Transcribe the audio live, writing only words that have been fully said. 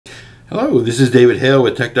Hello, this is David Hale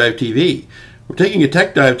with TechDive TV. We're taking a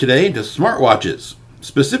tech dive today into smartwatches,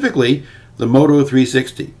 specifically the Moto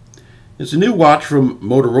 360. It's a new watch from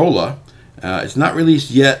Motorola. It's not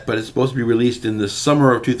released yet, but it's supposed to be released in the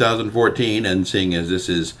summer of 2014, and seeing as this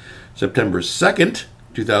is September 2nd,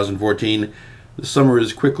 2014, the summer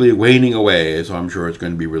is quickly waning away, so I'm sure it's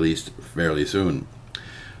going to be released fairly soon.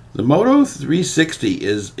 The Moto 360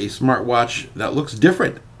 is a smartwatch that looks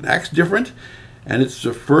different, it acts different, and it's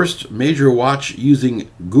the first major watch using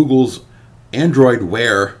Google's Android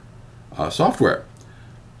Wear software.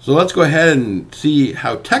 So let's go ahead and see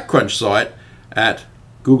how TechCrunch saw it at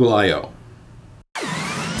Google I/O.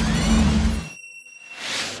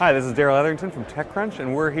 Hi, this is Daryl Etherington from TechCrunch,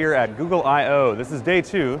 and we're here at Google I/O. This is day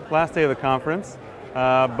 2, last day of the conference,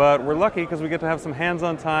 but we're lucky because we get to have some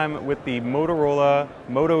hands-on time with the Motorola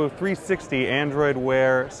Moto 360 Android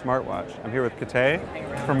Wear smartwatch. I'm here with Kate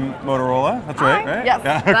from Motorola. That's right, right? Yes,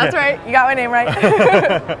 yeah, okay. That's right. You got my name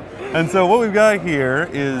right. And so what we've got here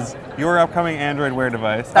is your upcoming Android Wear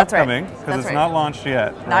device. That's upcoming, right. because it's not launched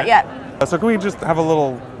yet. Right? Not yet. So can we just have a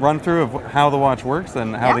little run through of how the watch works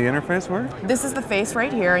and how the interface works? This is the face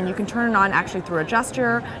right here, and you can turn it on actually through a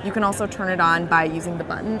gesture. You can also turn it on by using the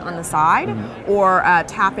button on the side or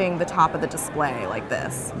tapping the top of the display like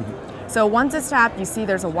this. So once it's tapped, you see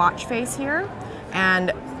there's a watch face here,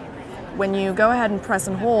 and when you go ahead and press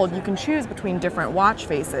and hold, you can choose between different watch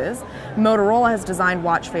faces. Motorola has designed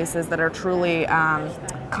watch faces that are truly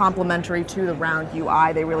complementary to the round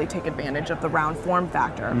UI. They really take advantage of the round form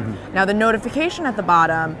factor. Now the notification at the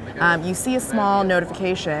bottom, you see a small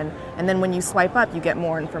notification, and then when you swipe up, you get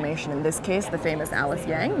more information. In this case, the famous Alice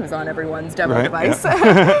Yang, who's on everyone's demo device.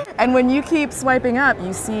 Yeah. And when you keep swiping up,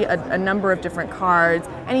 you see a number of different cards,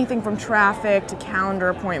 anything from traffic to calendar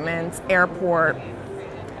appointments, airport.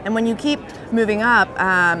 And when you keep moving up,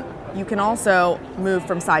 you can also move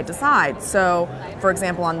from side to side. So, for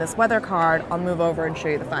example, on this weather card, I'll move over and show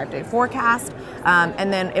you the 5-day forecast.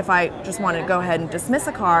 And then if I just want to go ahead and dismiss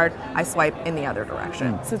a card, I swipe in the other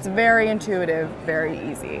direction. So it's very intuitive,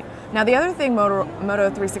 very easy. Now the other thing Moto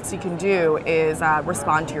 360 can do is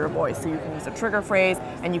respond to your voice. So you can use a trigger phrase,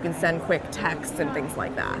 and you can send quick texts and things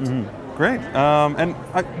like that. Great. And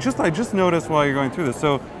I just noticed while you're going through this,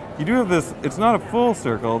 so you do have this, it's not a full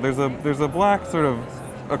circle, there's a black sort of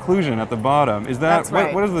occlusion at the bottom. Is that, That's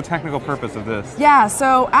right. What is the technical purpose of this? Yeah,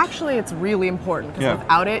 so actually it's really important because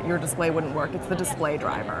without it, your display wouldn't work. It's the display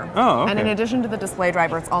driver. Oh, okay. And in addition to the display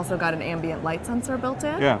driver, it's also got an ambient light sensor built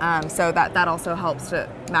in. Yeah. So that also helps to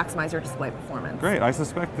maximize your display performance. Great. I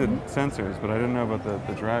suspected sensors, but I didn't know about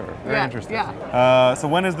the driver. Very interesting. Yeah. So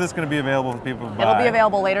when is this going to be available for people to buy? It'll be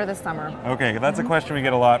available later this summer. Okay, that's a question we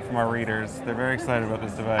get a lot from our readers. They're very excited about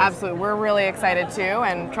this device. Absolutely. We're really excited too,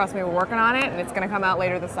 and trust me, we're working on it, and it's going to come out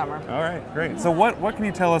later this summer. All right, great. So what can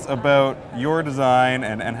you tell us about your design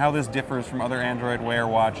and how this differs from other Android Wear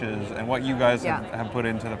watches and what you guys have put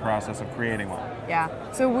into the process of creating one? Yeah,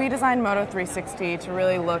 so we designed Moto 360 to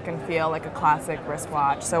really look and feel like a classic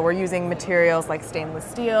wristwatch. So we're using materials like stainless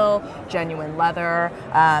steel, genuine leather,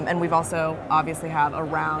 and we've also obviously have a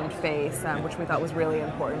round face, which we thought was really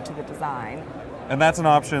important to the design. And that's an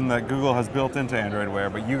option that Google has built into Android Wear,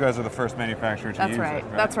 but you guys are the first manufacturer to use it,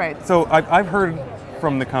 right? That's right. So I've heard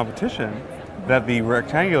from the competition that the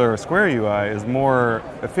rectangular or square UI is more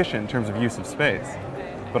efficient in terms of use of space.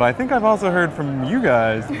 But I think I've also heard from you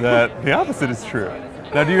guys that the opposite is true.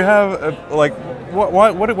 Now, do you have,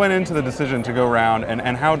 what went into the decision to go round,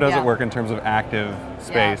 and how does it work in terms of active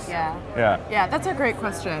space? Yeah, that's a great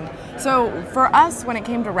question. So for us, when it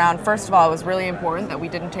came to round, first of all, it was really important that we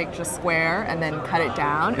didn't take just square and then cut it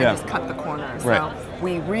down and just cut the corners. So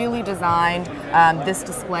we really designed this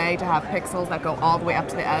display to have pixels that go all the way up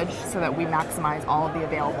to the edge so that we maximize all of the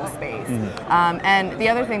available space. And the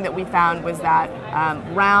other thing that we found was that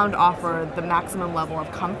round offered the maximum level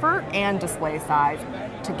of comfort and display size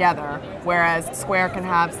together, whereas square can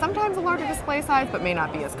have sometimes a larger display size but may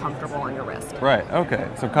not be as comfortable on your wrist. Right, okay.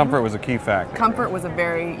 So comfort was a key factor. Comfort was a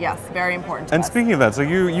very important to us. And speaking of that, so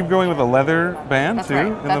you're going with a leather band too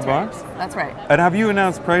in the box? That's right. And have you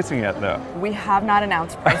announced pricing yet though? We have not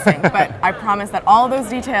announced pricing, but I promise that all of those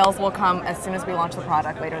details will come as soon as we launch the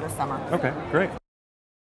product later this summer. Okay, great.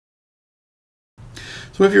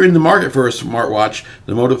 So if you're in the market for a smartwatch,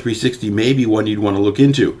 the Moto 360 may be one you'd want to look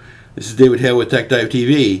into. This is David Hale with TechDive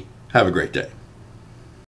TV. Have a great day.